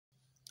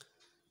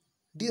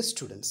Dear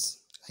students,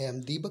 I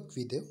am Deepak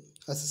Videv,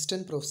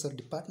 Assistant Professor,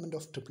 Department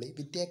of AAA,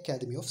 Vidya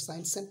Academy of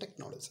Science and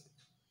Technology.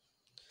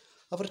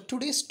 Our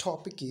today's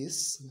topic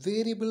is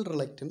variable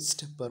reluctance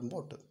stepper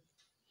motor.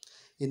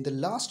 In the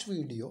last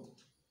video,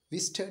 we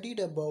studied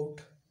about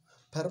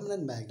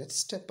permanent magnet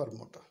stepper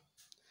motor.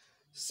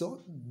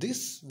 So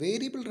this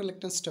variable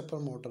reluctance stepper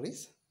motor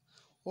is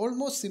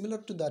almost similar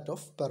to that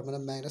of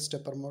permanent magnet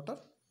stepper motor,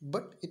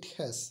 but it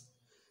has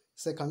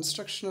a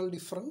constructional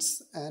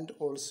difference and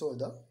also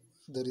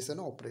there is an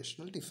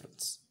operational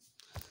difference.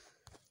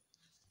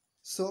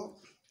 So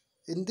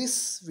in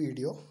this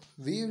video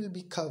we will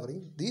be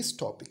covering these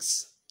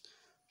topics.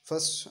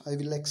 First, I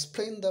will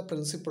explain the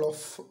principle of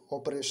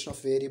operation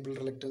of variable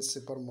reluctance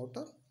stepper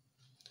motor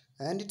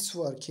and its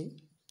working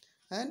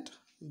and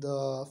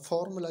the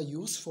formula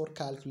used for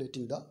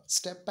calculating the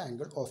step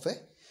angle of a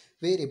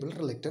variable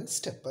reluctance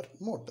stepper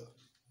motor.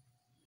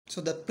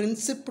 So the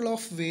principle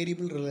of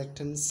variable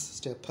reluctance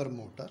stepper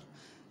motor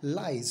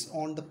lies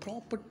on the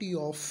property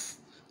of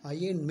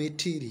iron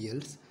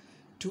materials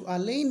to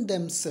align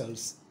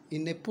themselves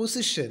in a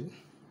position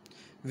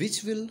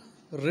which will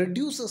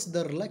reduces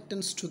the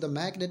reluctance to the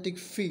magnetic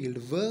field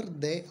where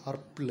they are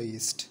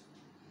placed.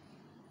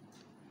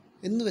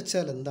 എന്ന്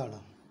വെച്ചാൽ എന്താണ്?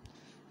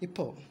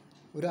 ഇപ്പോൾ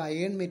ഒരു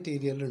iron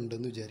material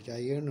ഉണ്ടെന്ന് വിചാരിക്കുക,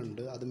 iron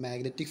ഉണ്ട്, അത്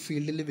magnetic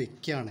ഫീൽഡിൽ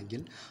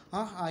വെക്കുകയാണെങ്കിൽ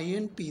ആ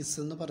അയൺ പീസ്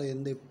എന്ന്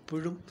പറയുന്നത്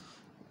എപ്പോഴും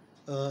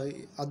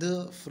അത്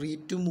ഫ്രീ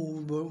ടു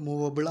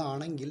മൂവബിൾ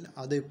ആണെങ്കിൽ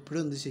അത് എപ്പോഴും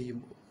എന്ത് ചെയ്യും,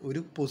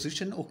 ഒരു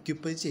പൊസിഷൻ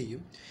ഒക്യുപ്പൈ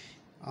ചെയ്യും.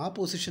 ആ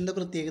പൊസിഷൻ്റെ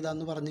പ്രത്യേകത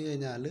എന്ന് പറഞ്ഞു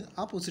കഴിഞ്ഞാൽ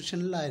ആ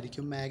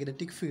പൊസിഷനിലായിരിക്കും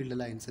മാഗ്നറ്റിക് ഫീൽഡ്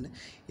ലൈൻസിന്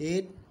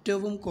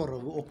ഏറ്റവും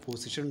കുറവ്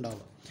ഒപ്പോസിഷൻ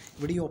ഉണ്ടാവുക.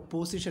 ഇവിടെ ഈ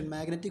ഒപ്പോസിഷൻ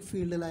മാഗ്നറ്റിക്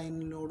ഫീൽഡ്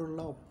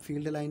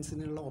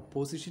ലൈൻസിനുള്ള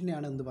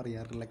ഒപ്പോസിഷനെയാണ് എന്ത്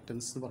പറയുക,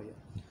 റിലക്റ്റൻസ് എന്ന് പറയുക.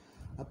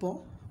 അപ്പോൾ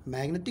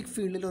മാഗ്നറ്റിക്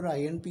ഫീൽഡിൽ ഒരു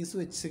അയൺ പീസ്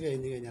വെച്ച്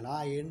കഴിഞ്ഞാൽ ആ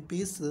അയൺ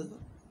പീസ്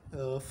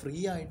ഫ്രീ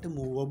ആയിട്ട്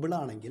മൂവബിൾ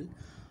ആണെങ്കിൽ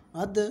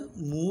അത്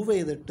മൂവ്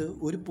ചെയ്തിട്ട്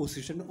ഒരു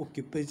പൊസിഷൻ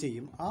ഒക്യുപ്പൈ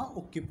ചെയ്യും. ആ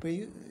ഒക്യുപ്പൈ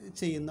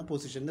ചെയ്യുന്ന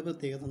പൊസിഷൻ്റെ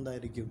പ്രത്യേകത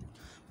എന്തായിരിക്കും,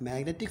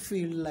 മാഗ്നറ്റിക്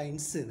ഫീൽഡ്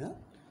ലൈൻസിന്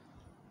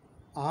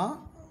ആ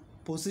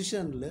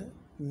പൊസിഷനിൽ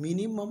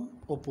മിനിമം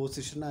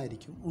ഒപ്പോസിഷൻ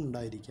ആയിരിക്കും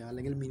ഉണ്ടായിരിക്കുക,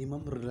 അല്ലെങ്കിൽ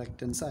മിനിമം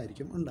റിലക്റ്റൻസ്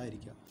ആയിരിക്കും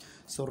ഉണ്ടായിരിക്കുക.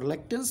 സോ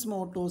റിലക്റ്റൻസ്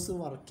മോട്ടോഴ്സ്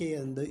വർക്ക്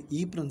ചെയ്യുന്നത്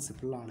ഈ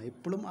പ്രിൻസിപ്പിളാണ്.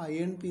 എപ്പോഴും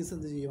അയൺ പീസ്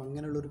എന്ത് ചെയ്യും,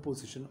 അങ്ങനെയുള്ളൊരു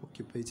പൊസിഷൻ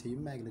ഒക്യുപ്പൈ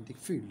ചെയ്യും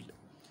മാഗ്നറ്റിക് ഫീൽഡിൽ.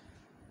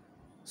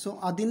 സോ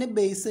അതിനെ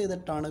ബേസ്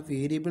ചെയ്തിട്ടാണ്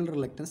variable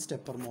reluctance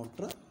stepper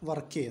motor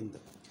work ചെയ്യുന്നത്.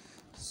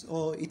 So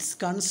it's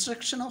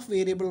construction of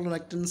variable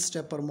reluctance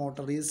stepper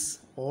motor is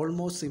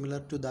almost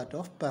similar to that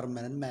of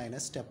permanent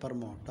magnet stepper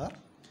motor.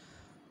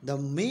 The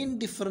main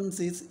difference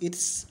is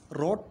its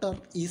rotor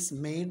is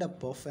made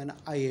up of an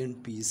iron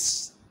piece.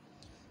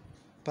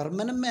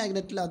 Permanent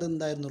മാഗ്നറ്റിൽ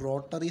അതെന്തായിരുന്നു,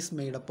 rotor is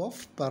made up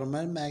of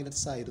permanent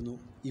magnets ആയിരുന്നു.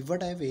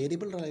 ഇവിടെ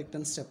variable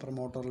reluctance stepper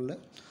മോട്ടറിൽ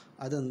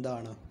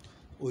അതെന്താണ്,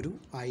 ഒരു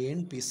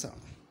iron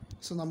പീസാണ്.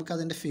 So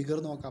നമുക്കതിൻ്റെ figure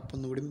നോക്കാം, അപ്പം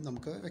ഒന്നുകൂടി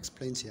നമുക്ക്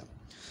എക്സ്പ്ലെയിൻ ചെയ്യാം.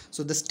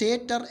 So the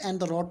stator and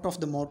the rotor of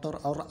the motor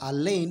are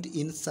aligned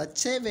in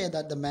such a way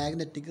that the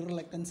magnetic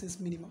reluctance is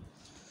minimum.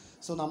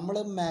 So നമ്മൾ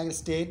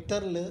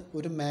സ്റ്റേറ്ററിൽ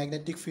ഒരു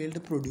മാഗ്നറ്റിക്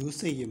ഫീൽഡ്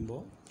പ്രൊഡ്യൂസ് ചെയ്യുമ്പോൾ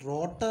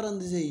റോട്ടർ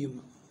എന്ത് ചെയ്യും,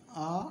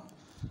 ആ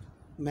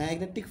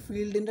മാഗ്നറ്റിക്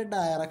ഫീൽഡിൻ്റെ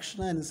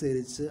ഡയറക്ഷൻ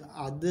അനുസരിച്ച്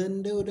അത്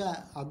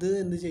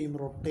എന്ത് ചെയ്യും,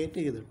 റൊട്ടേറ്റ്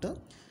ചെയ്തിട്ട്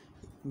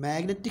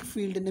മാഗ്നറ്റിക്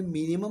ഫീൽഡിൻ്റെ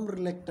മിനിമം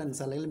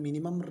റിലക്റ്റൻസ് അല്ലെങ്കിൽ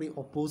മിനിമം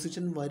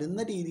ഒപ്പോസിഷൻ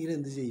വരുന്ന രീതിയിൽ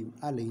എന്ത് ചെയ്യും,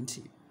 അലൈൻ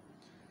ചെയ്യും.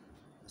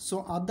 സോ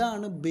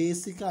അതാണ്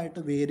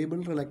ബേസിക്കായിട്ട് variable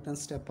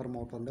reluctance stepper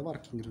മോട്ടറിൻ്റെ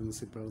working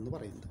principle എന്ന്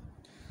പറയുന്നത്.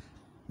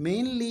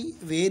 Mainly,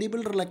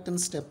 variable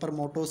reluctance stepper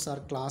motors are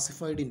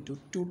classified into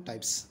two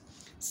types: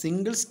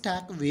 single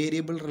stack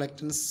variable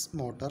reluctance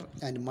motor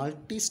and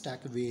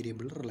multi-stack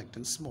variable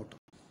reluctance motor.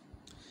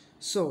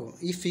 So,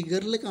 ഈ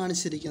ഫിഗറിൽ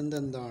കാണിച്ചിരിക്കുന്നത്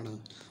എന്താണ്,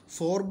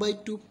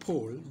 4x2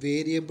 pole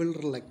variable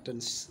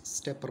reluctance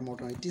stepper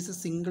motor. It is a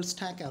single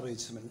stack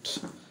arrangement.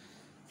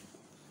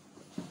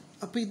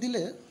 അപ്പോൾ ഇതിൽ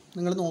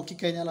നിങ്ങൾ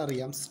നോക്കിക്കഴിഞ്ഞാൽ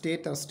അറിയാം,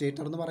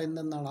 stator എന്ന്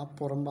പറയുന്നത് എന്താണ്, ആ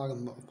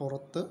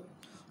പുറത്ത്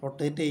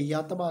റൊട്ടേറ്റ്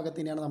ചെയ്യാത്ത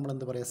ഭാഗത്തിനെയാണ് നമ്മൾ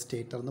എന്ത് പറയുക,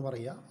 സ്റ്റേറ്റർ എന്ന്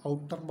പറയുക.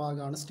 ഔട്ടർ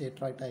ഭാഗമാണ്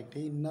സ്റ്റേറ്ററായിട്ട് ആക്ട്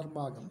ചെയ്യുക, ഇന്നർ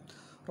ഭാഗം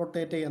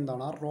റൊട്ടേറ്റ്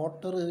ചെയ്യുന്നതാണ്. ആ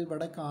റോട്ടർ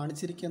ഇവിടെ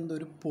കാണിച്ചിരിക്കുന്നത്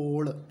ഒരു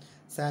പോള്,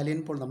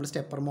 സാലിയൻ പോൾ, നമ്മൾ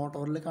സ്റ്റെപ്പർ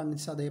മോട്ടോറിൽ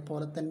കാണിച്ച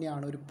അതേപോലെ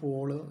തന്നെയാണ് ഒരു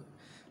പോള്,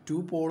 2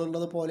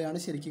 പോളുള്ളത്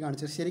പോലെയാണ് ശരിക്കും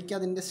കാണിച്ചത്. ശരിക്കും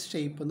അതിൻ്റെ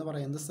ഷേപ്പ് എന്ന്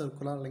പറയുന്നത്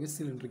സർക്കുലർ അല്ലെങ്കിൽ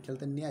സിലിണ്ട്രിക്കൽ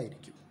തന്നെ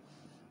ആയിരിക്കും.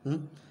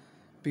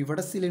 ഇപ്പോൾ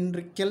ഇവിടെ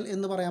സിലിണ്ട്രിക്കൽ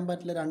എന്ന് പറയാൻ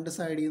പറ്റില്ല, രണ്ട്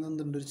സൈഡിൽ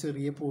നിന്നുണ്ട് ഒരു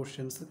ചെറിയ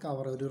പോർഷൻസ്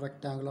കവർ, ഒരു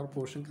റെക്റ്റാങ്കുലർ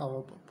പോർഷൻ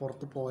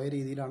പുറത്ത് പോയ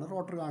രീതിയിലാണ്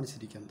റോട്ടർ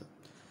കാണിച്ചിരിക്കുന്നത്.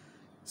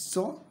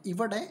 സോ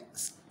ഇവിടെ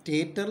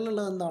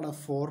സ്റ്റേറ്ററിലുള്ളത് എന്താണ്,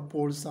 4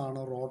 പോൾസ് ആണ്,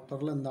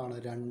 റോട്ടറിൽ എന്താണ്,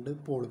 2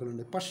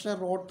 പോളുകളുണ്ട്. പക്ഷേ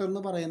റോട്ടർ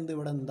എന്ന് പറയുന്നത്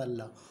ഇവിടെ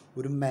എന്തല്ല,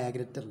 ഒരു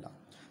മാഗ്നറ്റ് അല്ല.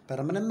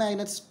 പെർമനൻറ്റ്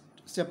മാഗ്നറ്റ്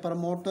സ്റ്റെപ്പർ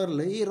മോട്ടറിൽ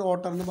ഈ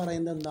റോട്ടർ എന്ന്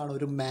പറയുന്നത് എന്താണ്,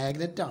 ഒരു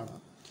മാഗ്നറ്റാണ്.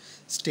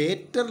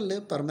 സ്റ്റേറ്ററിൽ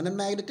പെർമനൻറ്റ്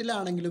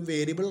മാഗ്നറ്റിലാണെങ്കിലും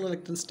വേരിയബിൾ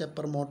റിലക്റ്റൻസ്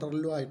സ്റ്റെപ്പർ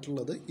മോട്ടറിലും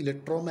ആയിട്ടുള്ളത്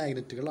electro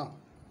മാഗ്നറ്റുകളാണ്.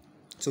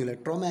 So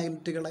electro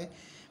മാഗ്നറ്റുകളെ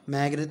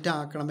magnet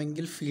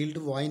ആക്കണമെങ്കിൽ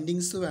field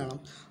windings വേണം.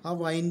 ആ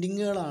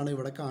വൈൻഡിങ്ങുകളാണ്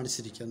ഇവിടെ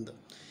കാണിച്ചിരിക്കുന്നത്.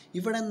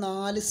 ഇവിടെ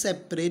 4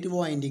 സെപ്പറേറ്റ്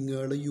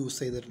വൈൻഡിങ്ങുകൾ യൂസ്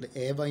ചെയ്തിട്ടുണ്ട്.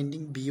 A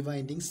winding, B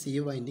winding, C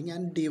winding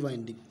and D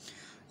winding.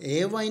 A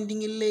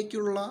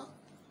വൈൻഡിങ്ങിലേക്കുള്ള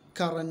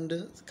current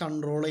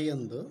control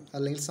ചെയ്യുന്നത്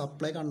അല്ലെങ്കിൽ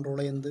സപ്ലൈ കൺട്രോൾ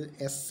ചെയ്യുന്നത്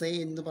SA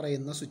എന്ന്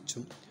പറയുന്ന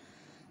സ്വിച്ചും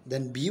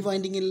ദെൻ B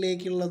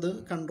വൈൻഡിങ്ങിലേക്കുള്ളത്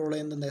കൺട്രോൾ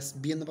ചെയ്യുന്നത്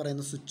SB എന്ന്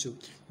പറയുന്ന സ്വിച്ചും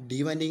D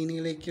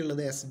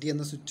വൈൻഡിങ്ങിലേക്കുള്ളത് SD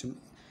എന്ന സ്വിച്ചും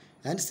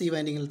ആൻഡ് C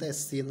വൈൻഡിങ്ങിലത്തെ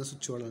SC എന്ന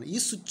സ്വിച്ചുകളാണ്. ഈ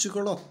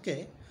സ്വിച്ചുകളൊക്കെ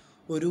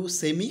ഒരു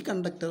സെമി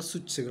കണ്ടക്ടർ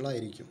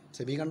സ്വിച്ചുകളായിരിക്കും.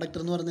 സെമി കണ്ടക്ടർ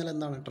എന്ന് പറഞ്ഞാൽ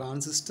എന്താണ്?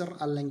 ട്രാൻസിസ്റ്റർ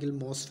അല്ലെങ്കിൽ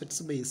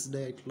മോസ്ഫെറ്റ്സ് ബേസ്ഡ്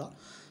ആയിട്ടുള്ള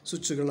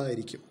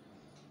സ്വിച്ചുകളായിരിക്കും.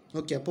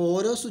 ഓക്കെ, അപ്പോൾ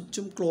ഓരോ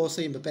സ്വിച്ചും ക്ലോസ്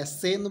ചെയ്യുമ്പോൾ ഇപ്പോൾ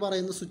SA എന്ന്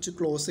പറയുന്ന സ്വിച്ച്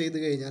ക്ലോസ് ചെയ്ത്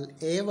കഴിഞ്ഞാൽ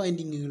A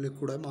വൈൻഡിങ്ങിൽ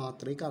കൂടെ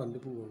മാത്രമേ കറണ്ട്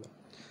പോവുള്ളൂ.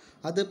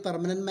 അത്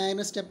പെർമനൻറ്റ്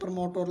മാഗ്നറ്റ് സ്റ്റെപ്പർ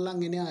മോട്ടോറിൽ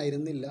അങ്ങനെ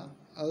ആയിരുന്നില്ല.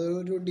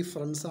 അതൊരു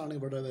ഡിഫറൻസാണ്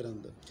ഇവിടെ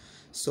വരുന്നത്.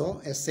 സോ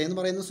SA എന്ന്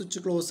പറയുന്ന സ്വിച്ച്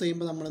ക്ലോസ്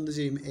ചെയ്യുമ്പോൾ നമ്മൾ എന്ത്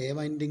ചെയ്യും? A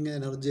വൈൻഡിങ്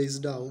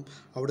എനർജൈസ്ഡ് ആവും,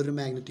 അവിടെ ഒരു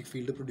മാഗ്നറ്റിക്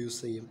ഫീൽഡ് പ്രൊഡ്യൂസ്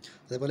ചെയ്യും.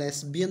 അതേപോലെ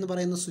SB എന്ന്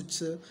പറയുന്ന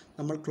സ്വിച്ച്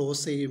നമ്മൾ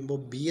ക്ലോസ് ചെയ്യുമ്പോൾ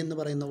B എന്ന്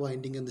പറയുന്ന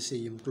വൈൻഡിങ് എന്ത്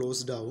ചെയ്യും?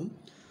 ക്ലോസ്ഡ് ആവും.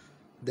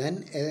 ദെൻ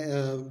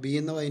B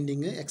എന്ന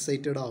വൈൻഡിങ്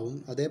എക്സൈറ്റഡ് ആവും.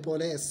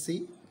 അതേപോലെ SC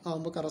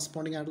ആകുമ്പോൾ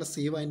കറസ്പോണ്ടിങ് ആയിട്ടുള്ള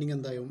C വൈൻഡിങ്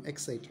എന്താവും?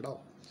 എക്സൈറ്റഡ്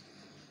ആവും.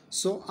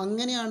 സോ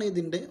അങ്ങനെയാണ്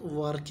ഇതിൻ്റെ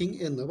വർക്കിംഗ്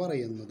എന്ന്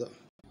പറയുന്നത്.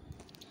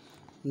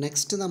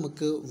 നെക്സ്റ്റ്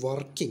നമുക്ക്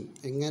വർക്കിംഗ്,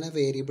 എങ്ങനെ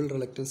variable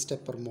reluctance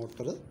stepper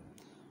motor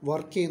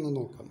work ചെയ്യുന്നത്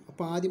നോക്കാം.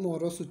 അപ്പോൾ ആദ്യം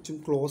ഓരോ സ്വിച്ചും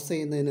ക്ലോസ്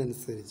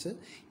ചെയ്യുന്നതിനനുസരിച്ച്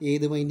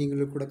ഏത്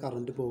വൈൻഡിങ്ങിൽ കൂടെ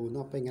കറണ്ട് പോകുന്നു,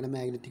 അപ്പോൾ എങ്ങനെ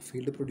മാഗ്നറ്റിക്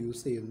ഫീൽഡ്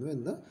പ്രൊഡ്യൂസ് ചെയ്യുന്നു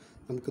എന്ന്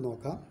നമുക്ക്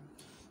നോക്കാം.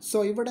 സോ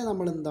ഇവിടെ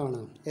നമ്മൾ എന്താണ്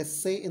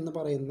SA എന്ന്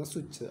പറയുന്ന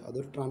സ്വിച്ച്,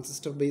 അതൊരു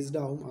ട്രാൻസിസ്റ്റർ ബേസ്ഡ്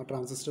ആവും. ആ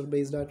ട്രാൻസിസ്റ്റർ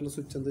ബേസ്ഡ് ആയിട്ടുള്ള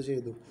സ്വിച്ച് എന്ത്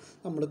ചെയ്തു?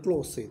 നമ്മൾ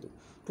ക്ലോസ് ചെയ്തു.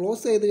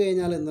 ക്ലോസ് ചെയ്ത്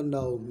കഴിഞ്ഞാൽ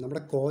എന്തുണ്ടാവും?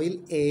 നമ്മുടെ കോയിൽ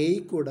A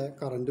കൂടെ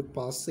കറണ്ട്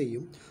പാസ്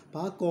ചെയ്യും. അപ്പോൾ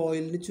ആ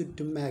കോയിലിന്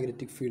ചുറ്റും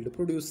മാഗ്നറ്റിക് ഫീൽഡ്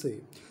പ്രൊഡ്യൂസ്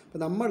ചെയ്യും. അപ്പോൾ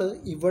നമ്മൾ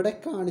ഇവിടെ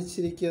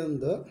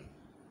കാണിച്ചിരിക്കുന്നത്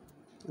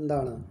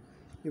എന്താണ്?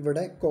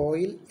 ഇവിടെ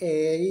കോയിൽ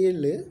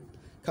Aയിൽ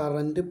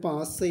കറണ്ട്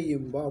പാസ്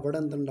ചെയ്യുമ്പോൾ അവിടെ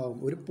എന്തുണ്ടാവും?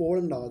 ഒരു പോൾ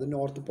ഉണ്ടാവും. അത്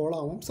നോർത്ത് പോൾ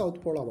ആവാം,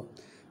 സൗത്ത് പോൾ ആവാം.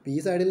 അപ്പോൾ ഈ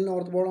സൈഡിൽ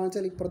നോർത്ത് പോൾ ആണെന്ന്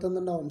വെച്ചാൽ ഇപ്പുറത്ത്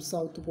എന്തുണ്ടാവും?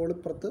 സൗത്ത് പോൾ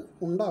ഇപ്പുറത്ത്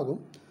ഉണ്ടാകും.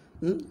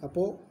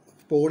 അപ്പോൾ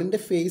പോളിൻ്റെ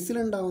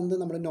ഫേസിലുണ്ടാവുന്നത്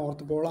നമ്മൾ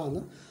നോർത്ത്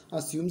പോളാണെന്ന്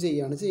അസ്യൂം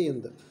ചെയ്യുകയാണ്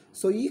ചെയ്യുന്നത്.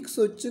 സോ ഈ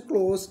സ്വിച്ച്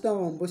ക്ലോസ്ഡ്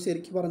ആകുമ്പോൾ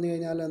ശരിക്കും പറഞ്ഞു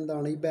കഴിഞ്ഞാൽ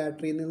എന്താണ്? ഈ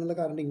ബാറ്ററിയിൽ നിന്നുള്ള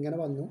കറണ്ട് ഇങ്ങനെ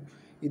വന്നു,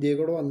 ഇതേ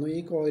കൂടെ വന്നു, ഈ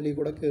കോയിലിൽ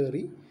കൂടെ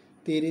കയറി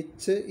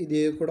തിരിച്ച്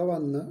ഇതേ കൂടെ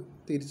വന്ന്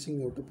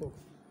തിരിച്ചിങ്ങോട്ട് പോകും.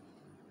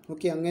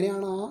 ഓക്കെ,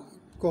 അങ്ങനെയാണ് ആ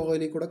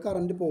കോയിലിൽ കൂടെ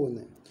കറണ്ട്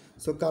പോകുന്നത്.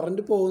 സോ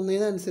കറണ്ട്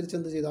പോകുന്നതിനനുസരിച്ച്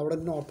എന്ത് ചെയ്തു? അവിടെ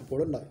നോർത്ത്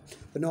പോൾ ഉണ്ടായി.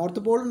 അപ്പോൾ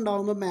നോർത്ത് പോൾ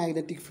ഉണ്ടാകുമ്പോൾ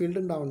മാഗ്നറ്റിക് ഫീൽഡ്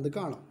ഉണ്ടാവുന്നത്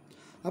കാണാം.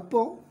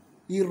 അപ്പോൾ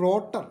ഈ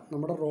റോട്ടർ,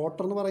 നമ്മുടെ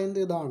റോട്ടർ എന്ന് പറയുന്നത്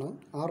ഇതാണ്.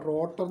 ആ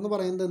റോട്ടർ എന്ന്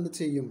പറയുന്നത് എന്ത്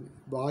ചെയ്യും?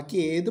 ബാക്കി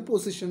ഏത്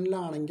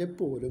പൊസിഷനിലാണെങ്കിൽ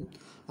പോലും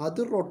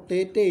അത്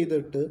റൊട്ടേറ്റ്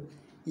ചെയ്തിട്ട്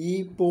ഈ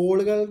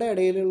പോളുകളുടെ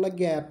ഇടയിലുള്ള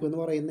ഗ്യാപ്പ് എന്ന്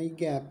പറയുന്ന ഈ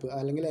ഗ്യാപ്പ്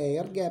അല്ലെങ്കിൽ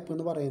എയർ ഗ്യാപ്പ്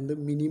എന്ന് പറയുന്നത്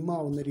മിനിമം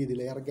ആവുന്ന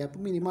രീതിയിൽ, എയർ ഗ്യാപ്പ്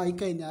മിനിമം ആയി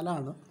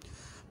കഴിഞ്ഞാലാണ്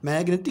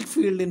മാഗ്നറ്റിക്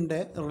ഫീൽഡിൻ്റെ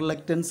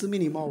റിലക്റ്റൻസ്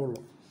മിനിമം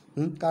ആവുള്ളൂ.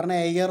 കാരണം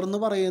എയർ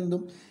എന്ന്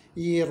പറയുന്നതും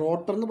ഈ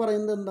റോട്ടർ എന്ന്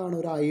പറയുന്നത് എന്താണ്?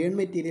 ഒരു അയൺ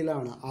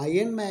മെറ്റീരിയലാണ്.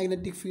 അയൺ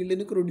മാഗ്നറ്റിക്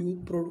ഫീൽഡിന്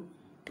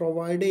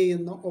പ്രൊവൈഡ്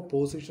ചെയ്യുന്ന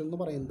ഒപ്പോസിഷൻ എന്ന്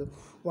പറയുന്നത്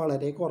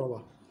വളരെ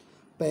കുറവാണ്.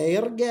 അപ്പോൾ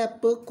എയർ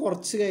ഗ്യാപ്പ്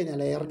കുറച്ച്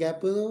കഴിഞ്ഞാൽ,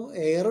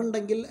 എയർ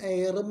ഉണ്ടെങ്കിൽ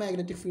എയർ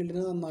മാഗ്നറ്റിക്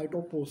ഫീൽഡിന് നന്നായിട്ട്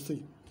ഒപ്പോസ്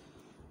ചെയ്യും.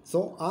 സോ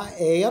ആ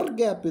എയർ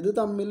ഗ്യാപ്പ്, ഇത്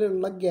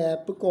തമ്മിലുള്ള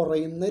ഗ്യാപ്പ്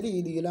കുറയുന്ന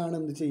രീതിയിലാണ്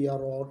എന്ത് ചെയ്യുക?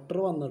 റോട്ടർ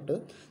വന്നിട്ട്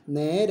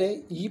നേരെ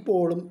ഈ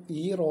പോളും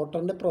ഈ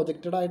റോട്ടറിൻ്റെ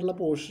പ്രൊജക്റ്റഡ് ആയിട്ടുള്ള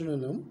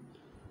പോർഷനും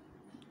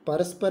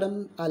പരസ്പരം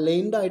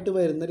അലൈൻഡ് ആയിട്ട്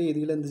വരുന്ന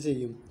രീതിയിൽ എന്ത്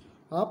ചെയ്യും?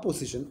 ആ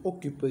പൊസിഷൻ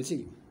ഒക്യുപ്പൈ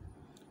ചെയ്യും.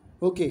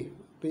 ഓക്കെ,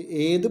 ഇപ്പോൾ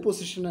ഏത്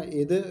പൊസിഷനാണ്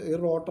ഏത്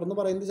റോട്ടർ എന്ന്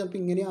പറയുന്നത് ചിലപ്പോൾ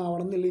ഇങ്ങനെ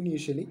ആവണം എന്നില്ല.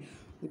 ഇനീഷ്യലി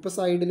ഇപ്പോൾ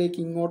സൈഡിലേക്ക്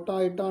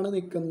ഇങ്ങോട്ടായിട്ടാണ്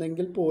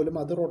നിൽക്കുന്നതെങ്കിൽ പോലും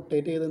അത്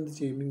റൊട്ടേറ്റ് ചെയ്ത് എന്ത്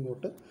ചെയ്യും?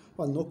 ഇങ്ങോട്ട്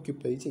വന്ന്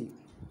ഒക്യുപ്പൈ ചെയ്യും.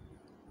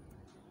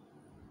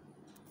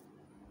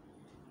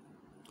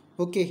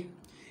 ഓക്കെ,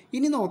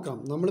 ഇനി നോക്കാം.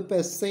 നമ്മളിപ്പോൾ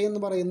SA എന്ന്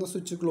പറയുന്ന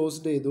സ്വിച്ച്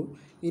ക്ലോസ്ഡ് ചെയ്തു.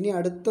 ഇനി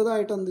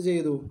അടുത്തതായിട്ട് എന്ത്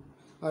ചെയ്തു?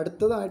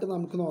 അടുത്തതായിട്ട്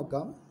നമുക്ക്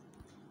നോക്കാം.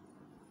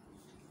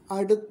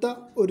 അടുത്ത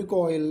ഒരു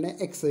കോയിലിനെ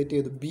എക്സൈറ്റ്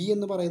ചെയ്തു, B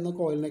എന്ന് പറയുന്ന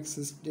കോയിലിനെ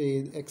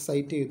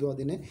എക്സൈറ്റ് ചെയ്തു.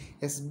 അതിന്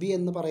SB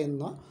എന്ന്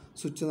പറയുന്ന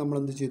സ്വിച്ച് നമ്മൾ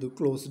എന്ത് ചെയ്തു?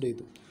 ക്ലോസ്ഡ്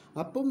ചെയ്തു.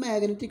 അപ്പോൾ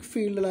മാഗ്നറ്റിക്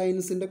ഫീൽഡ്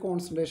ലൈൻസിൻ്റെ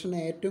കോൺസെൻട്രേഷൻ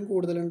ഏറ്റവും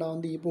കൂടുതൽ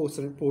ഉണ്ടാകുന്നത് ഈ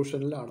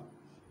പോർഷനിലാണ്.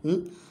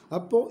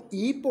 അപ്പോൾ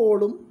ഈ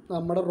പോളും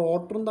നമ്മുടെ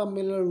റോട്ടറും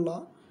തമ്മിലുള്ള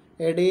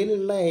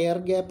ഇടയിലുള്ള എയർ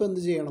ഗ്യാപ്പ് എന്ത്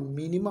ചെയ്യണം?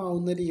 മിനിമം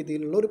ആവുന്ന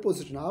രീതിയിലുള്ള ഒരു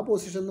പൊസിഷൻ. ആ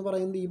പൊസിഷൻ എന്ന്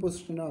പറയുന്നത് ഈ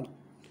പൊസിഷനാണ്.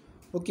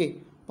 ഓക്കെ,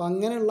 അപ്പോൾ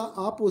അങ്ങനെയുള്ള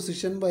ആ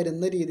പൊസിഷൻ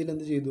വരുന്ന രീതിയിൽ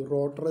എന്ത് ചെയ്തു?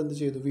 റോട്ടർ എന്ത്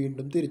ചെയ്തു?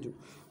 വീണ്ടും തിരിച്ചു.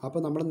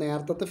 അപ്പോൾ നമ്മൾ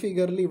നേരത്തെ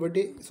ഫിഗറിൽ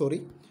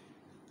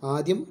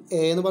ആദ്യം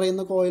A എന്ന്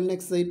പറയുന്ന കോയിലിനെ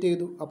എക്സൈറ്റ്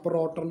ചെയ്തു. അപ്പോൾ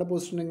റോട്ടറിൻ്റെ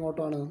പൊസിഷൻ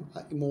എങ്ങോട്ടാണ്?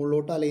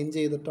 മുകളിലോട്ട് അലൈൻ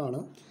ചെയ്തിട്ടാണ്.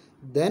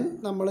 ദെൻ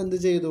നമ്മൾ എന്ത്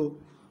ചെയ്തു?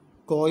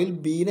 കോയിൽ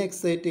Bനെ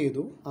എക്സൈറ്റ്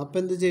ചെയ്തു. അപ്പോൾ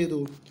എന്ത് ചെയ്തു?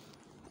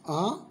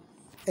 ആ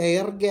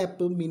എയർ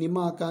ഗ്യാപ്പ്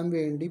മിനിമം ആക്കാൻ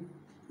വേണ്ടി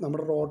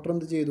നമ്മുടെ റോട്ടർ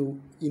എന്ത് ചെയ്തു?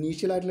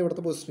 ഇനീഷ്യലായിട്ടുള്ള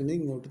ഇവിടുത്തെ പൊസിഷനിൽ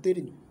ഇങ്ങോട്ട്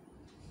തിരിഞ്ഞു.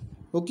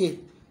 ഓക്കെ,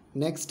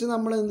 നെക്സ്റ്റ്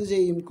നമ്മൾ എന്ത്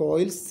ചെയ്യും?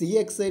 കോയിൽ C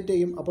എക്സൈറ്റ്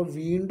ചെയ്യും. അപ്പോൾ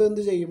വീണ്ടും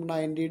എന്ത് ചെയ്യും?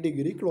 90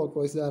 ഡിഗ്രി ക്ലോക്ക്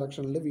വൈസ്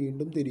ഡയറക്ഷനിൽ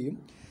വീണ്ടും തിരിയും.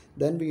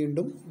 ദെൻ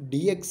വീണ്ടും D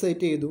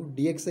എക്സൈറ്റ് ചെയ്തു.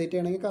 D എക്സൈറ്റ്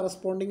ചെയ്യണമെങ്കിൽ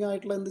കറസ്പോണ്ടിങ്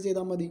ആയിട്ടുള്ള എന്ത്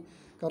ചെയ്താൽ മതി?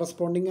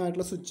 കറസ്പോണ്ടിങ്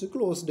ആയിട്ടുള്ള സ്വിച്ച്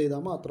ക്ലോസ്ഡ്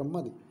ചെയ്താൽ മാത്രം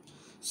മതി.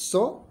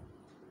 സോ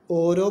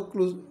ഓരോ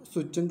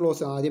സ്വിച്ചും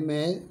ആദ്യം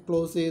A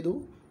ക്ലോസ് ചെയ്തു,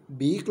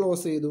 B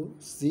ക്ലോസ് ചെയ്തു,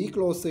 C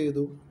ക്ലോസ്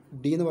ചെയ്തു,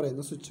 D എന്ന്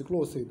പറയുന്ന സ്വിച്ച്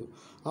ക്ലോസ് ചെയ്തു.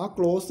 ആ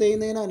ക്ലോസ്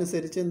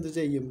ചെയ്യുന്നതിനനുസരിച്ച് എന്ത്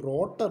ചെയ്യും?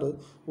 റോട്ടർ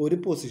ഒരു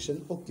പൊസിഷൻ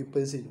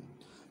ഒക്യുപ്പൈ ചെയ്യും.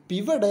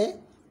 ഇവിടെ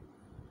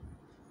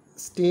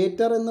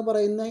സ്റ്റേറ്റർ എന്ന്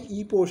പറയുന്ന ഈ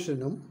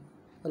പോർഷനും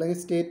അല്ലെങ്കിൽ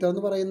സ്റ്റേറ്റർ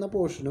എന്ന് പറയുന്ന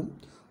പോർഷനും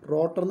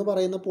റോട്ടർ എന്ന്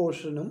പറയുന്ന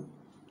പോർഷനും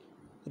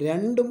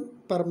രണ്ടും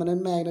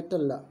പെർമനൻറ്റ് മാഗ്നറ്റ്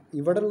അല്ല.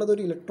 ഇവിടെ ഉള്ളത്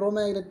ഒരു ഇലക്ട്രോ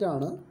മാഗ്നറ്റ്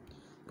ആണ്.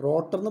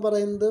 റോട്ടർ എന്ന്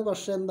പറയുന്നത്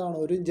പക്ഷേ എന്താണ്,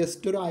 ഒരു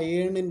ജസ്റ്റ് ഒരു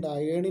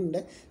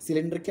അയേണിൻ്റെ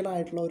സിലിണ്ടറിക്കൽ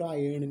ആയിട്ടുള്ള ഒരു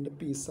അയേണിൻ്റെ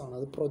പീസാണ്.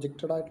 അത്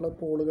പ്രൊജക്റ്റഡ് ആയിട്ടുള്ള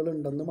പോളുകൾ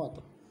ഉണ്ടെന്ന്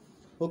മാത്രം.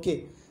 ഓക്കെ,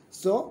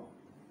 സോ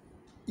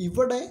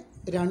ഇവിടെ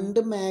രണ്ട്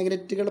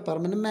മാഗ്നറ്റുകൾ,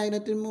 പെർമനൻറ്റ്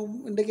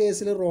മാഗ്നറ്റിൻ്റെ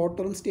കേസിൽ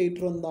റോട്ടറും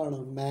സ്റ്റേറ്ററും എന്താണ്,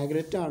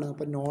 മാഗ്നറ്റാണ്.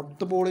 അപ്പോൾ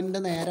നോർത്ത് പോളിൻ്റെ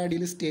നേരെ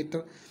അടിയിൽ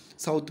സ്റ്റേറ്റർ,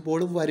 സൗത്ത്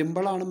പോൾ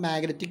വരുമ്പോഴാണ്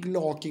മാഗ്നറ്റിക്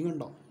ലോക്കിംഗ്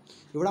ഉണ്ടാവും.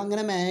 ഇവിടെ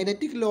അങ്ങനെ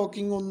മാഗ്നറ്റിക്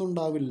ലോക്കിംഗ് ഒന്നും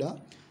ഉണ്ടാവില്ല.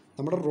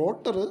 നമ്മുടെ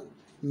റോട്ടർ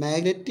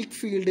മാഗ്നറ്റിക്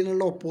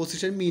ഫീൽഡിനുള്ള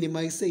ഒപ്പോസിഷൻ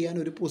മിനിമൈസ് ചെയ്യാൻ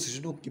ഒരു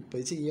പൊസിഷൻ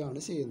ഒക്യുപ്പൈ ചെയ്യുകയാണ്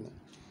ചെയ്യുന്നത്.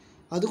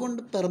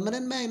 അതുകൊണ്ട്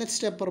permanent magnet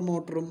stepper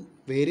മോട്ടറും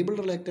variable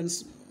reluctance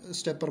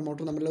stepper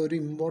മോട്ടറും തമ്മിലുള്ള ഒരു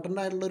ഇമ്പോർട്ടൻ്റ്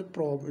ആയിട്ടുള്ള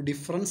ഒരു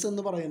ഡിഫറൻസ്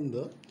എന്ന്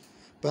പറയുന്നത്,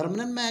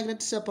 പെർമനൻറ്റ്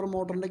മാഗ്നറ്റ് സ്റ്റെപ്പർ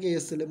മോട്ടറിൻ്റെ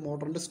കേസിൽ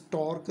മോട്ടറിൻ്റെ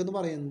ടോർക്ക് എന്ന്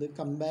പറയുന്നത്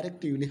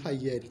കമ്പാരിറ്റീവ്ലി ഹൈ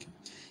ആയിരിക്കും.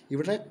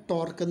 ഇവിടെ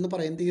ടോർക്ക് എന്ന്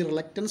പറയുന്നത് ഈ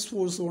റിലക്റ്റൻസ്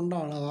ഫോഴ്സ്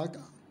കൊണ്ടാണ്. ആ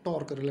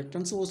ടോർക്ക്,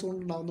 റിലക്റ്റൻസ് ഫോഴ്സ്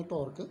കൊണ്ടുണ്ടാകുന്ന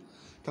ടോർക്ക്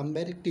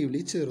കമ്പാരിറ്റീവ്ലി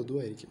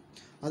ചെറുതുമായിരിക്കും.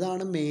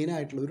 അതാണ്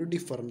മെയിനായിട്ടുള്ള ഒരു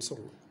ഡിഫറൻസ്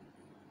ഉള്ളത്.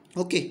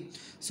 Okay,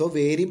 so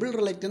variable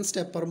reluctance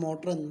stepper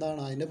motor എന്താണ്,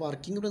 അതിൻ്റെ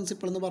വർക്കിംഗ്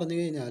പ്രിൻസിപ്പിൾ എന്ന് പറഞ്ഞു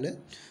കഴിഞ്ഞാൽ,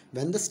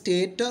 when the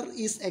stator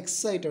is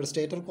excited,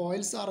 stator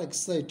coils R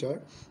excited,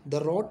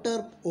 the rotor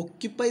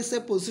occupies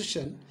A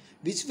position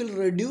which will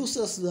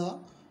reduces the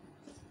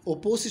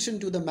opposition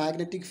to the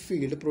magnetic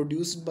field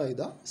produced by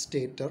the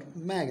stator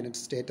magnets.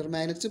 Stator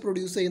magnets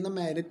produce ചെയ്യുന്ന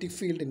magnetic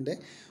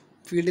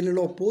ഫീൽഡിനുള്ള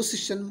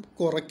opposition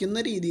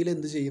കുറയ്ക്കുന്ന രീതിയിൽ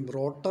എന്ത് ചെയ്യും,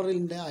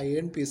 റോട്ടറിൻ്റെ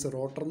iron piece,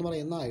 rotor എന്ന്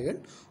പറയുന്ന iron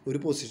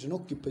ഒരു position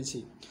occupy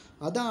ചെയ്യും.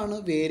 അതാണ്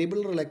variable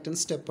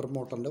reluctance stepper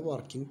മോട്ടറിൻ്റെ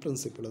working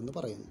principle എന്ന്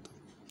പറയുന്നത്.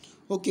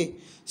 ഓക്കെ,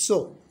 സോ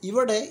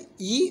ഇവിടെ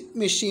ഈ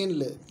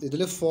മെഷീനിൽ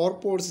ഇതിൽ 4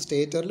 പോൾസ്,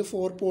 സ്റ്റേറ്ററിൽ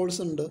 4 പോൾസ്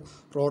ഉണ്ട്,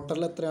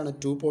 റോട്ടറിൽ എത്രയാണ്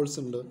 2 പോൾസ്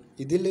ഉണ്ട്.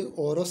 ഇതിൽ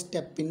ഓരോ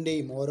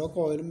സ്റ്റെപ്പിൻ്റെയും ഓരോ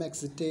കോയിലും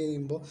എക്സിറ്റ്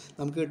ചെയ്യുമ്പോൾ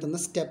നമുക്ക് കിട്ടുന്ന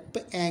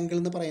സ്റ്റെപ്പ് ആംഗിൾ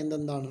എന്ന് പറയുന്നത്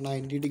എന്താണ്,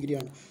 90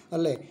 ഡിഗ്രിയാണ്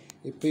അല്ലേ.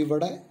 ഇപ്പോൾ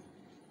ഇവിടെ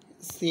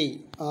സി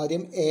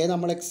ആദ്യം എ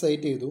നമ്മൾ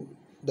എക്സൈറ്റ് ചെയ്തു,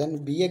 ദെൻ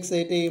ബി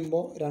എക്സൈറ്റ്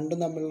ചെയ്യുമ്പോൾ രണ്ടും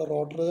തമ്മിലുള്ള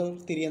റോട്ടറുകൾ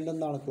തിരിയുന്നത്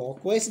എന്താണ്,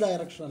 ക്ലോക്ക് വൈസ്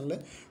ഡയറക്ഷനിൽ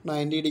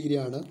 90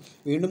 ഡിഗ്രിയാണ്.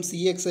 വീണ്ടും സി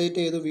എക്സൈറ്റ്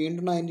ചെയ്തു,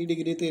 വീണ്ടും 90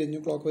 ഡിഗ്രി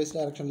തിരിഞ്ഞു ക്ലോക്ക് വൈസ്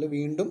ഡയറക്ഷനിൽ.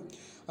 വീണ്ടും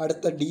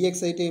അടുത്ത ഡി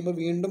എക്സൈറ്റ് ചെയ്യുമ്പോൾ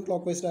വീണ്ടും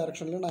ക്ലോക്ക് വൈസ്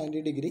ഡയറക്ഷനിൽ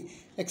 90 ഡിഗ്രി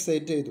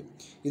എക്സൈറ്റ് ചെയ്തു.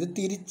 ഇത്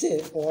തിരിച്ച്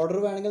ഓർഡർ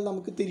വേണമെങ്കിൽ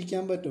നമുക്ക്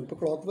തിരിക്കാൻ പറ്റും. ഇപ്പോൾ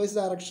ക്ലോക്ക് വൈസ്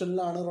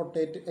ഡയറക്ഷനിലാണ്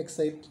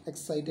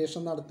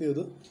എക്സൈറ്റേഷൻ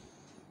നടത്തിയത്.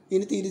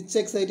 ഇനി തിരിച്ച്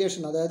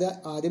എക്സൈറ്റേഷൻ, അതായത്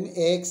ആദ്യം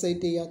എ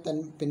എക്സൈറ്റ് ചെയ്യുക,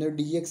 പിന്നെ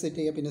ഡി എക്സൈറ്റ്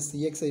ചെയ്യുക, പിന്നെ സി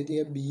എക്സൈറ്റ്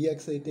ചെയ്യുക, ബി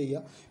എക്സൈറ്റ്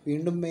ചെയ്യുക,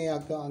 വീണ്ടും എ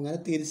ആക്കുക. അങ്ങനെ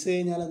തിരിച്ചു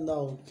കഴിഞ്ഞാൽ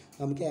എന്താവും,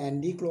 നമുക്ക്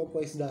ആൻറ്റി ക്ലോക്ക്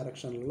വൈസ്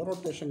ഡയറക്ഷനിലുള്ള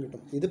റൊട്ടേഷൻ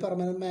കിട്ടും. ഇത്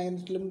പെർമനൻറ്റ്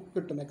മാഗ്നറ്റിലും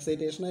കിട്ടും.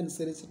 എക്സൈറ്റേഷൻ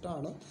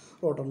അനുസരിച്ചിട്ടാണ്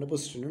റോട്ടറിൻ്റെ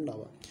പൊസിഷൻ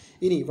ഉണ്ടാവുക.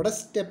 ഇനി ഇവിടെ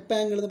സ്റ്റെപ്പ്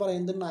ആംഗിൾ എന്ന്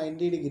പറയുന്നത്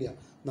 90 ഡിഗ്രിയാണ്.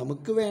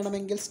 നമുക്ക്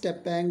വേണമെങ്കിൽ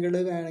സ്റ്റെപ്പ് ആംഗിൾ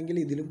വേണമെങ്കിൽ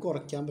ഇതിലും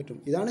കുറയ്ക്കാൻ പറ്റും.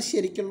 ഇതാണ്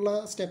ശരിക്കുള്ള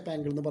സ്റ്റെപ്പ്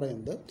ആംഗിൾ എന്ന്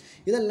പറയുന്നത്.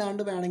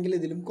 ഇതല്ലാണ്ട് വേണമെങ്കിൽ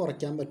ഇതിലും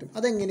കുറയ്ക്കാൻ പറ്റും.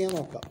 അതെങ്ങനെയാണ്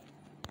നോക്കാം.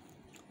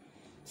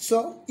 സോ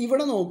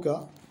ഇവിടെ നോക്കുക,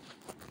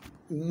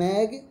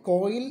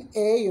 കോയിൽ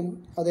എയും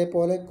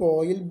അതേപോലെ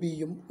കോയിൽ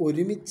ബിയും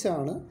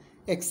ഒരുമിച്ചാണ്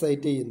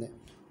എക്സൈറ്റ് ചെയ്യുന്നത്.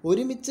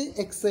 ഒരുമിച്ച്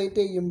എക്സൈറ്റ്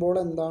ചെയ്യുമ്പോൾ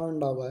എന്താണ്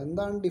ഉണ്ടാവുക,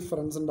 എന്താണ്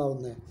ഡിഫറൻസ്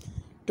ഉണ്ടാവുന്നത്,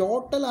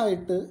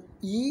 ടോട്ടലായിട്ട്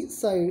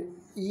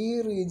ഈ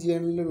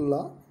റീജിയനിലുള്ള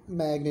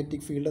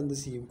മാഗ്നറ്റിക് ഫീൽഡ് എന്ത്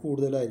ചെയ്യും,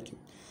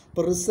 കൂടുതലായിരിക്കും.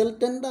 അപ്പോൾ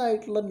റിസൾട്ടൻ്റ്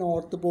ആയിട്ടുള്ള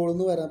നോർത്ത് പോളിൽ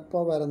നിന്ന്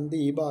വരുന്നത്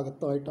ഈ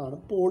ഭാഗത്തായിട്ടാണ്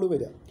പോള്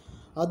വരിക.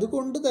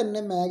 അതുകൊണ്ട്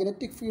തന്നെ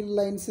മാഗ്നറ്റിക് ഫീൽഡ്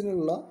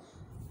ലൈൻസിനുള്ള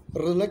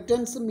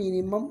റിലക്റ്റൻസ്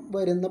മിനിമം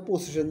വരുന്ന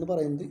പൊസിഷൻ എന്ന്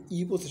പറയുന്നത് ഈ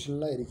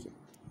പൊസിഷനിലായിരിക്കും.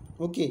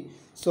 ഓക്കെ,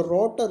 സോ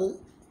റോട്ടർ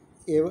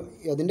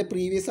അതിൻ്റെ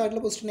പ്രീവിയസ്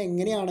ആയിട്ടുള്ള പൊസിഷൻ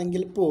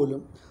എങ്ങനെയാണെങ്കിൽ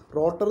പോലും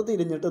റോട്ടർ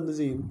തിരിഞ്ഞിട്ട് എന്ത്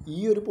ചെയ്യും, ഈ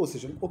ഒരു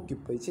പൊസിഷൻ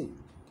ഒക്യുപ്പൈ ചെയ്യും.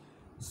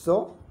 സോ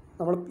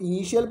നമ്മൾ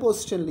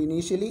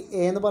ഇനീഷ്യലി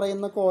എ എന്ന്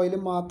പറയുന്ന കോയിൽ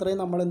മാത്രമേ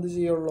നമ്മൾ എന്ത്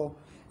ചെയ്യുള്ളൂ,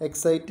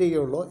 എക്സൈറ്റ്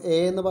ചെയ്യുള്ളൂ. എ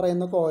എന്ന്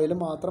പറയുന്ന കോയിൽ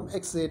മാത്രം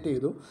എക്സൈറ്റ്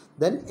ചെയ്തു,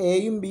 ദെൻ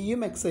എയും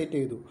ബിയും എക്സൈറ്റ്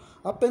ചെയ്തു.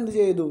 അപ്പോൾ എന്ത്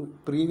ചെയ്തു,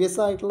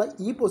 പ്രീവിയസ് ആയിട്ടുള്ള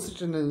ഈ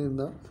പൊസിഷനിൽ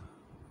നിന്ന്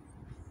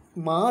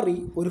മാറി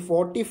ഒരു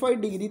 45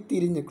 ഡിഗ്രി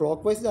തിരിഞ്ഞ്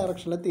ക്ലോക്ക് വൈസ്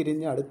ഡയറക്ഷനിൽ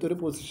തിരിഞ്ഞ് അടുത്തൊരു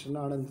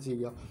പൊസിഷനാണ് എന്ത്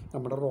ചെയ്യുക,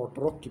 നമ്മുടെ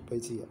റോട്ടർ ഒക്യുപ്പൈ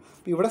ചെയ്യുക.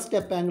 അപ്പോൾ ഇവിടെ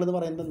സ്റ്റെപ്പ് ആംഗിൾ എന്ന്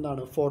പറയുന്നത്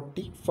എന്താണ്,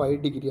 45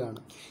 ഡിഗ്രിയാണ്.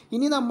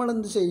 ഇനി നമ്മൾ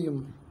എന്ത് ചെയ്യും,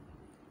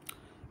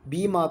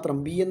 ബി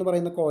എന്ന്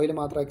പറയുന്ന കോയിൽ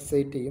മാത്രം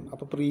എക്സൈറ്റ് ചെയ്യും.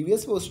 അപ്പോൾ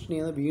പ്രീവിയസ് പൊസിഷനിൽ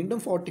നിന്ന് വീണ്ടും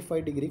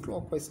 45 ഡിഗ്രി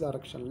ക്ലോക്ക് വൈസ്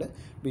ഡയറക്ഷനിൽ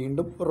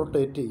വീണ്ടും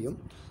റൊട്ടേറ്റ് ചെയ്യും.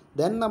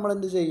 ദെൻ നമ്മൾ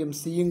എന്ത് ചെയ്യും,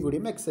 സിയും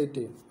കൂടിയും എക്സൈറ്റ്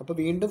ചെയ്യും. അപ്പോൾ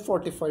വീണ്ടും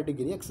 45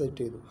 ഡിഗ്രി എക്സൈറ്റ്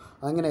ചെയ്തു.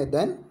 അങ്ങനെ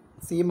ദെൻ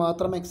സി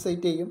മാത്രം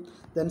എക്സൈറ്റ് ചെയ്യും,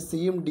 ദെൻ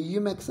സിയും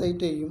ഡിയും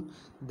എക്സൈറ്റ് ചെയ്യും,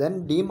 ദെൻ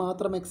ഡി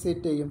മാത്രം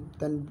എക്സൈറ്റ് ചെയ്യും,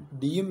 ദെൻ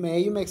ഡിയും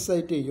എയും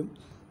എക്സൈറ്റ് ചെയ്യും,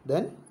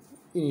 ദെൻ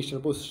ഇനീഷ്യൽ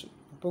പൊസിഷൻ.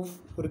 അപ്പോൾ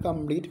ഒരു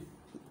കംപ്ലീറ്റ്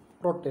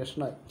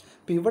റൊട്ടേഷനായി.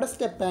 അപ്പോൾ ഇവിടെ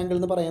സ്റ്റെപ്പ് ആംഗിൾ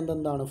എന്ന് പറയുന്നത്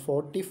എന്താണ്,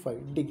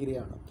 45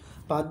 ഡിഗ്രിയാണ്.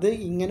 അപ്പോൾ അത്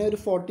ഇങ്ങനെ ഒരു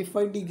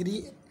 45 ഡിഗ്രി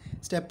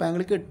സ്റ്റെപ്പ്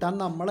ആംഗിൾ കിട്ടാൻ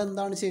നമ്മൾ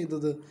എന്താണ്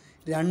ചെയ്തത്,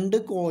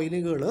 2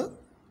 കോയിലുകൾ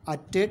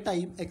അറ്റ് എ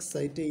ടൈം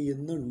എക്സൈറ്റ്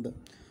ചെയ്യുന്നുണ്ട്.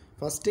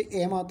 ഫസ്റ്റ്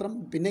എ മാത്രം,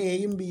 പിന്നെ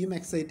എയും ബിയും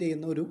എക്സൈറ്റ്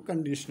ചെയ്യുന്ന ഒരു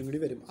കണ്ടീഷനും കൂടി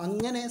വരും.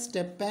 അങ്ങനെ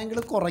സ്റ്റെപ്പ് ആംഗിൾ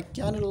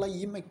കുറയ്ക്കാനുള്ള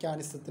ഈ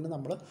മെക്കാനിസത്തിന്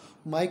നമ്മൾ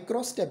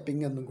മൈക്രോ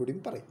സ്റ്റെപ്പിംഗ് എന്നും കൂടി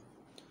പറയും.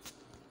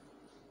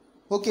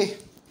 Okay,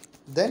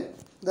 then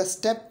the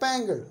step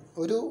angle,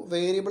 ഒരു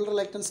വേരിയബിൾ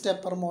റിലക്റ്റൻസ്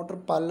സ്റ്റെപ്പർ മോട്ടർ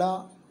പല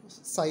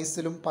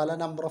സൈസിലും പല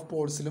നമ്പർ ഓഫ്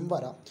പോൾസിലും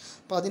വരാം.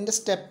 അപ്പോൾ അതിൻ്റെ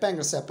സ്റ്റെപ്പ്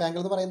ആംഗിൾ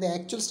എന്ന് പറയുന്നത്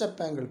ആക്ച്വൽ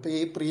സ്റ്റെപ്പ് ആംഗിൾ. ഇപ്പോൾ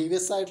ഈ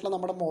പ്രീവിയസ് ആയിട്ടുള്ള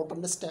നമ്മുടെ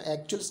മോട്ടറിൻ്റെ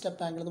ആക്ച്വൽ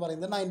സ്റ്റെപ്പ് ആംഗിൾ എന്ന്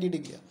പറയുന്നത് 90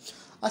 ഡിഗ്രിയാണ്.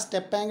 ആ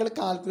സ്റ്റെപ്പ് ആംഗിൾ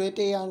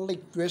കാൽക്കുലേറ്റ് ചെയ്യാനുള്ള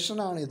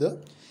ഇക്വേഷനാണിത്.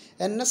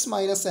 NS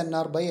minus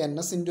NR by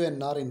NS into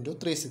NR into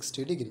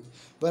 360 degree,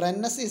 where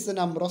NS is the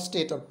number of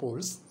stator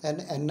poles and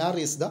NR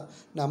is the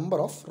number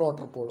of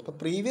rotor pole. അപ്പോൾ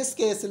previous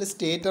കേസിൽ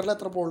സ്റ്റേറ്ററിൽ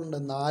എത്ര പോളുണ്ട്?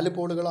 4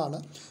 പോളുകളാണ്,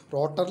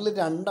 റോട്ടറിൽ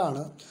 2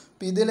 ആണ്.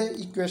 അപ്പോൾ ഇതിൽ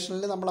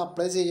ഇക്വേഷനിൽ നമ്മൾ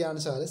അപ്ലൈ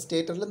ചെയ്യുകയാണെന്ന് വെച്ചാൽ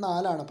സ്റ്റേറ്ററിൽ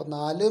 4 ആണ്. അപ്പോൾ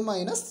 4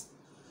 മൈനസ്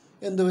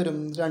എന്ത് വരും?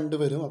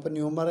 2 വരും. അപ്പോൾ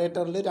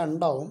ന്യൂമറേറ്ററിൽ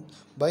 2 ആവും.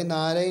 ബൈ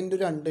 4 ഇൻറ്റു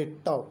 2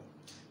 8 ആവും.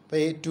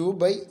 അപ്പോൾ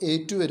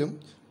 2/8 വരും.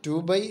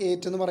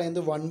 2/8 എന്ന്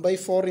പറയുന്നത്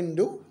 1/4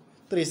 ഇൻറ്റു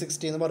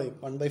 360 എന്ന് പറയും.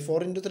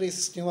 1/4 ഇൻറ്റു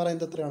 360 എന്ന്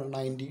പറയുന്നത് എത്രയാണ്?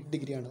 90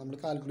 ഡിഗ്രിയാണ്. നമ്മൾ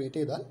കാൽക്കുലേറ്റ്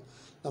ചെയ്താൽ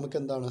നമുക്ക്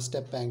എന്താണ്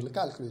സ്റ്റെപ്പ് ആംഗിൾ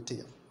കാൽക്കുലേറ്റ്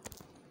ചെയ്യാം.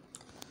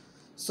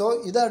 സോ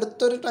ഇത്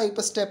അടുത്തൊരു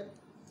ടൈപ്പ്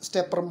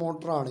സ്റ്റെപ്പർ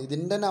മോട്ടറാണ്.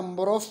 ഇതിൻ്റെ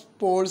number of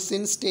Paul's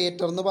in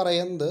stator എന്ന്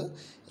പറയുന്നത്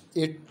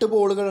 8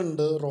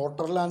 പോളുകളുണ്ട്.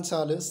 റോട്ടറിലാണെന്ന്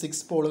വെച്ചാൽ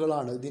 6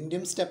 പോളുകളാണ്.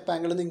 ഇതിൻ്റെയും സ്റ്റെപ്പ്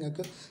ആംഗിൾ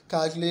നിങ്ങൾക്ക്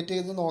കാൽക്കുലേറ്റ്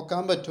ചെയ്ത്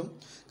നോക്കാൻ പറ്റും.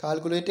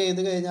 കാൽക്കുലേറ്റ്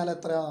ചെയ്ത് കഴിഞ്ഞാൽ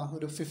എത്ര?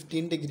 ഒരു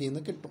 15 ഡിഗ്രി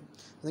എന്ന് കിട്ടും.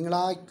 നിങ്ങൾ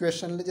ആ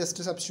ഇക്വേഷനിൽ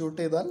ജസ്റ്റ് സബ്സ്റ്റിറ്റ്യൂട്ട്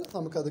ചെയ്താൽ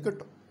നമുക്കത്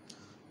കിട്ടും.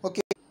 Okay.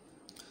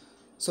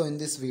 So in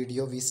this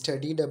video we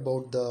studied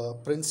about the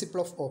principle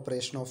of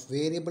operation of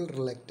variable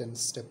reluctance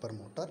stepper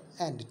motor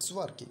and its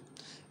working,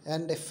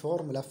 and a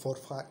formula for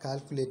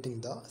calculating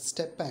the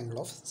step angle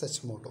of such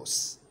motors.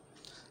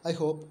 I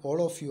hope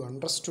all of you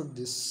understood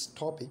these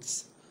topics.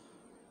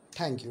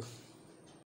 Thank you.